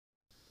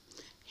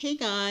Hey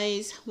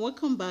guys,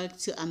 welcome back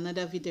to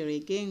another video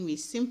again with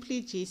Simply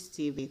Gist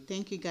TV.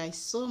 Thank you guys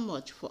so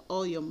much for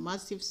all your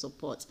massive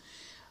support.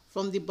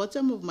 From the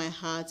bottom of my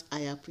heart,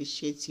 I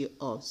appreciate you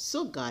all.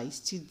 So guys,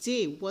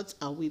 today what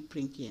are we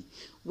bringing?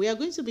 We are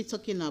going to be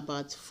talking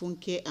about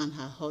Funke and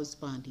her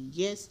husband.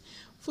 Yes,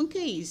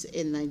 Funke is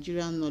a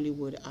Nigerian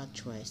Nollywood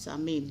actress. I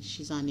mean,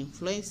 she's an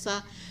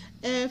influencer,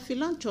 a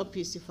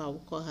philanthropist, if I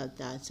would call her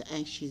that,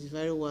 and she's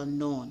very well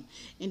known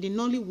in the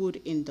Nollywood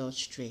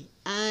industry.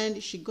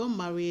 And she got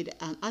married,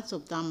 and out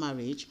of that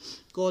marriage,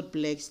 God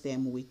blessed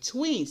them with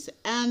twins.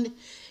 And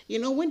you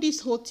know, when this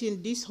whole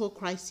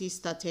crisis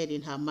started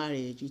in her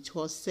marriage, it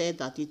was said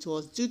that it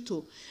was due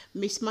to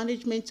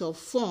mismanagement of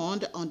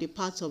fund on the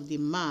part of the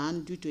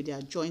man due to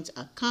their joint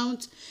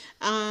account,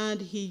 and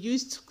he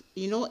used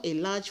a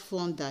large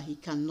fund that he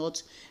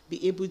cannot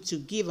be able to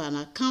give an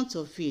account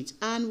of it.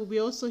 And we'll be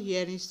also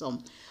hearing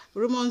some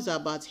rumors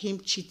about him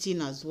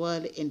cheating as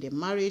well in the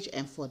marriage,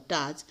 and for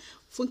that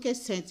Funke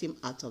sent him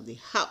out of the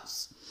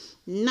house.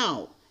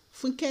 Now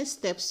Funke's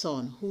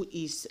stepson, who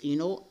is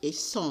a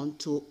son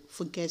to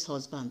Funke's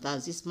husband,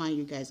 that's this man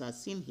you guys are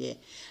seeing here,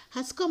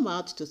 has come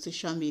out to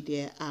social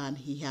media and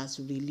he has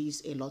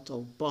released a lot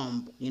of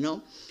bomb.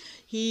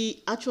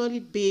 He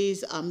actually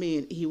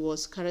he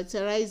was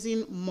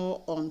characterizing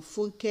more on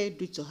Funke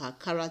due to her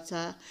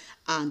character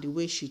and the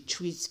way she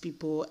treats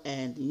people,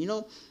 and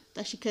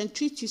that she can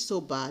treat you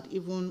so bad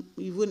even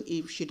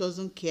if she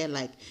doesn't care,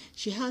 like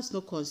she has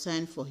no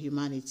concern for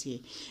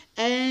humanity.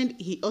 And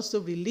he also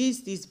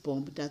released this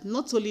bomb that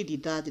not only the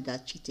dad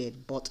that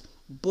cheated, but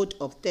both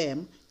of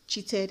them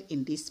cheated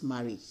in this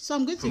marriage. So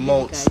I'm going to need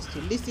you guys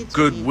to listen to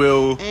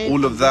goodwill,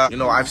 all of that.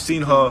 I've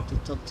seen her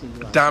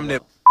damn near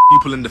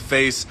people in the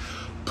face,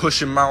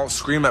 push him out,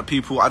 scream at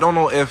people. I don't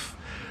know if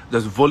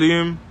there's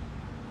volume.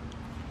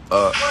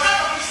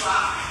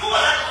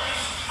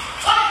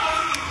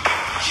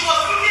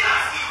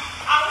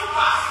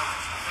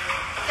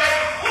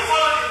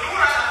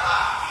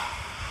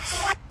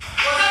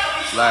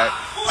 Like,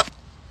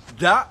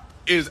 that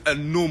is a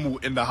normal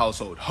in the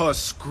household. Her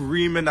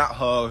screaming at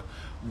her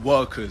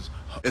workers.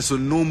 It's a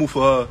normal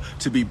for her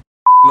to be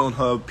on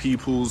her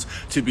peoples,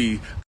 to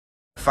be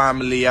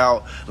family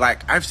out.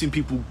 Like, I've seen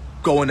people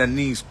go on their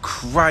knees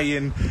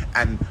crying,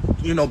 and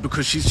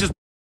because she's just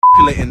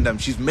manipulating them.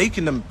 She's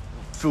making them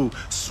feel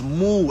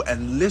small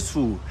and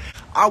little.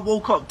 I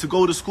woke up to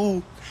go to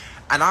school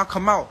and I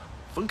come out,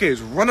 Funke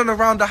is running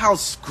around the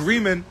house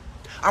screaming.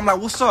 I'm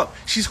like, what's up?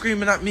 She's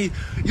screaming at me,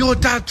 your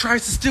dad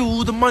tries to steal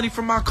all the money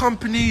from our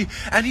company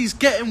and he's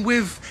getting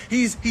with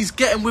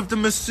the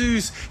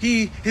masseuse.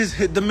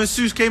 The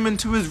masseuse came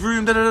into his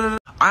room. Da, da, da, da.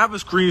 I have a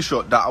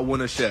screenshot that I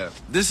want to share.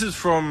 This is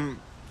from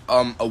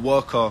a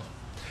worker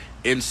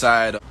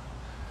inside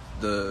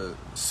the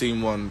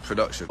Scene 1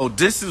 production. Oh,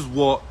 this is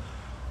what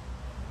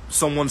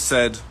someone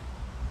said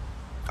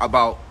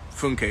about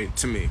Funke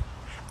to me.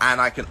 And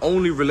I can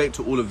only relate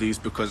to all of these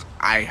because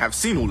I have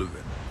seen all of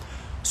it.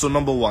 So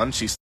number one,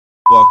 she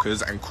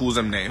workers and calls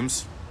them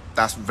names.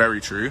 That's very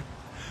true.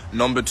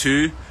 Number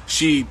two,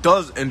 she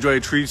does enjoy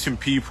treating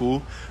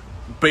people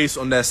based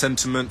on their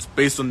sentiments,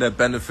 based on their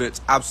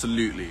benefits.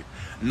 Absolutely.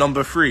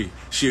 Number three,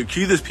 she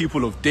accuses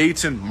people of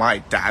dating my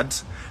dad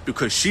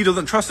because she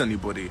doesn't trust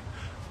anybody.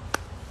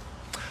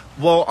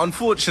 Well,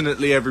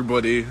 unfortunately,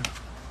 everybody,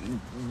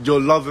 your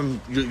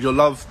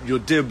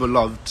dear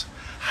beloved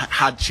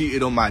had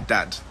cheated on my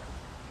dad.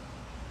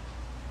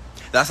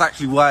 That's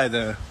actually why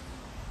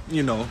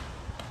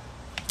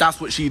that's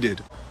what she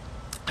did.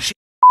 She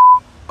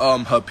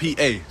her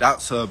PA,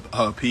 that's her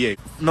PA.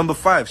 Number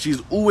five,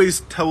 she's always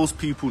tells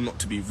people not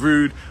to be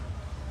rude,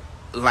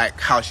 like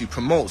how she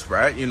promotes,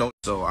 right?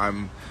 So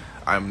I'm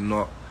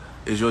not.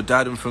 Is your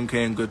dad and Funke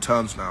in good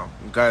terms now?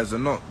 Guys, they're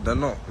not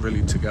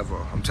really together.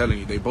 I'm telling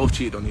you, they both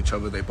cheated on each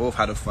other. They both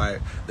had a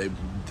fight.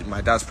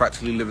 My dad's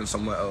practically living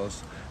somewhere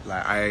else.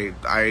 Like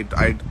I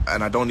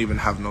don't even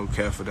have no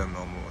care for them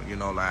no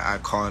more. Like I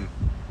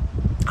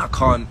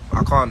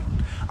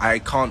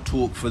can't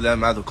talk for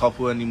them as a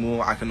couple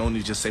anymore. I can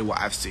only just say what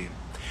I've seen.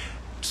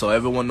 So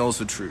everyone knows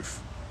the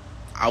truth.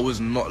 I was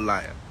not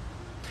lying.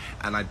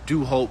 And I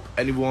do hope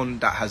anyone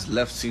that has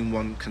left Scene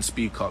 1 can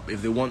speak up.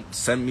 If they want,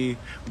 send me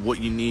what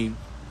you need.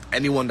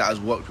 Anyone that has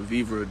worked with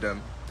either of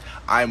them,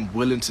 I'm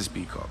willing to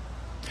speak up.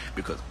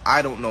 Because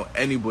I don't know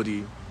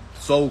anybody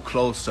so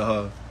close to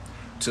her,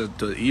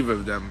 to either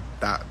of them,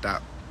 that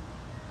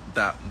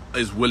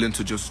is willing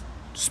to just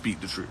speak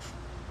the truth.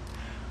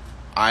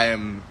 I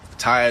am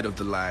tired of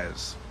the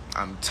lies.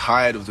 I'm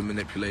tired of the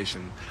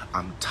manipulation.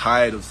 I'm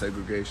tired of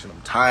segregation.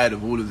 I'm tired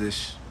of all of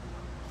this.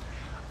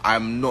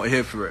 I'm not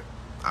here for it.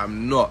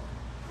 I'm not.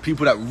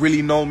 People that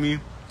really know me,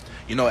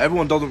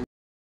 everyone doesn't.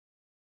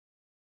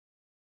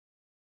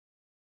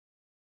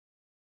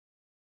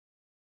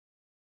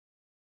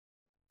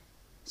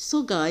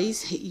 So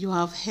guys, you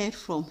have heard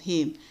from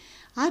him.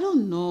 I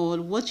don't know,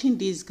 watching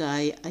this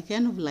guy, I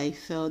kind of like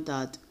felt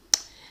that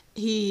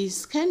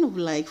he's kind of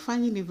like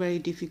finding it very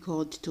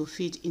difficult to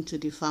fit into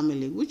the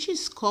family, which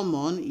is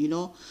common,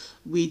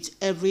 with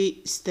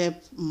every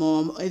step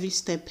mom, every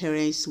step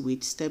parents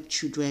with step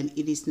children.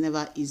 It is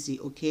never easy,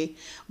 okay?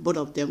 Both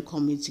of them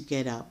coming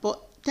together.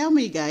 But tell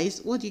me,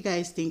 guys, what do you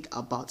guys think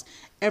about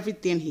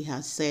everything he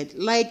has said?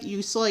 Like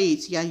you saw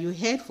it, yeah, you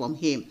heard from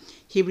him.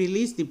 He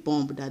released the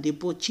bomb that they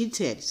both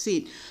cheated.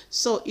 See,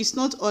 so it's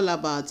not all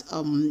about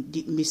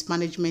the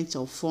mismanagement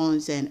of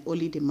funds and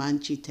only the man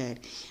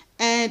cheated.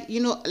 And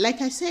like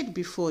I said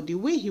before, the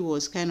way he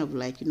was kind of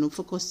like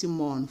focusing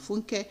more on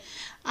Funke,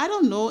 I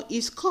don't know,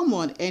 it's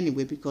common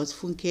anyway because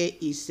Funke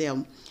is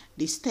the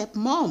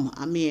stepmom.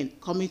 I mean,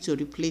 coming to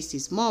replace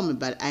his mom,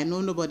 but I know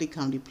nobody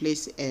can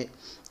replace a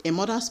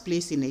mother's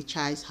place in a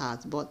child's heart.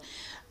 But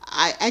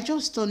I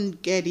just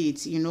don't get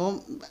it.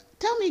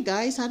 Tell me,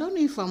 guys, I don't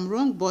know if I'm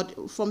wrong,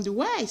 but from the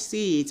way I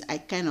see it, I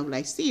kind of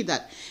like see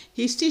that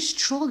he's still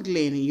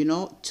struggling,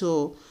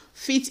 to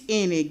fit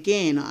in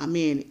again. I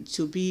mean,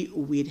 to be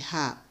with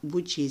her,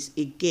 which is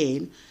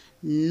again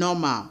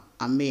normal.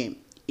 I mean,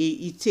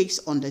 it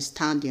takes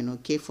understanding,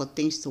 okay, for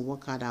things to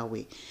work out that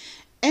way.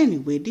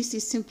 Anyway, this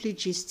is Simply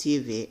Gist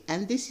TV,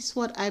 and this is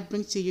what I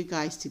bring to you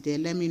guys today.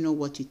 Let me know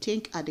what you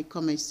think at the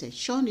comment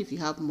section. If you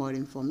have more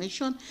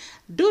information,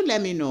 do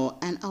let me know,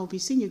 and I'll be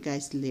seeing you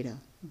guys later.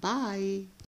 Bye.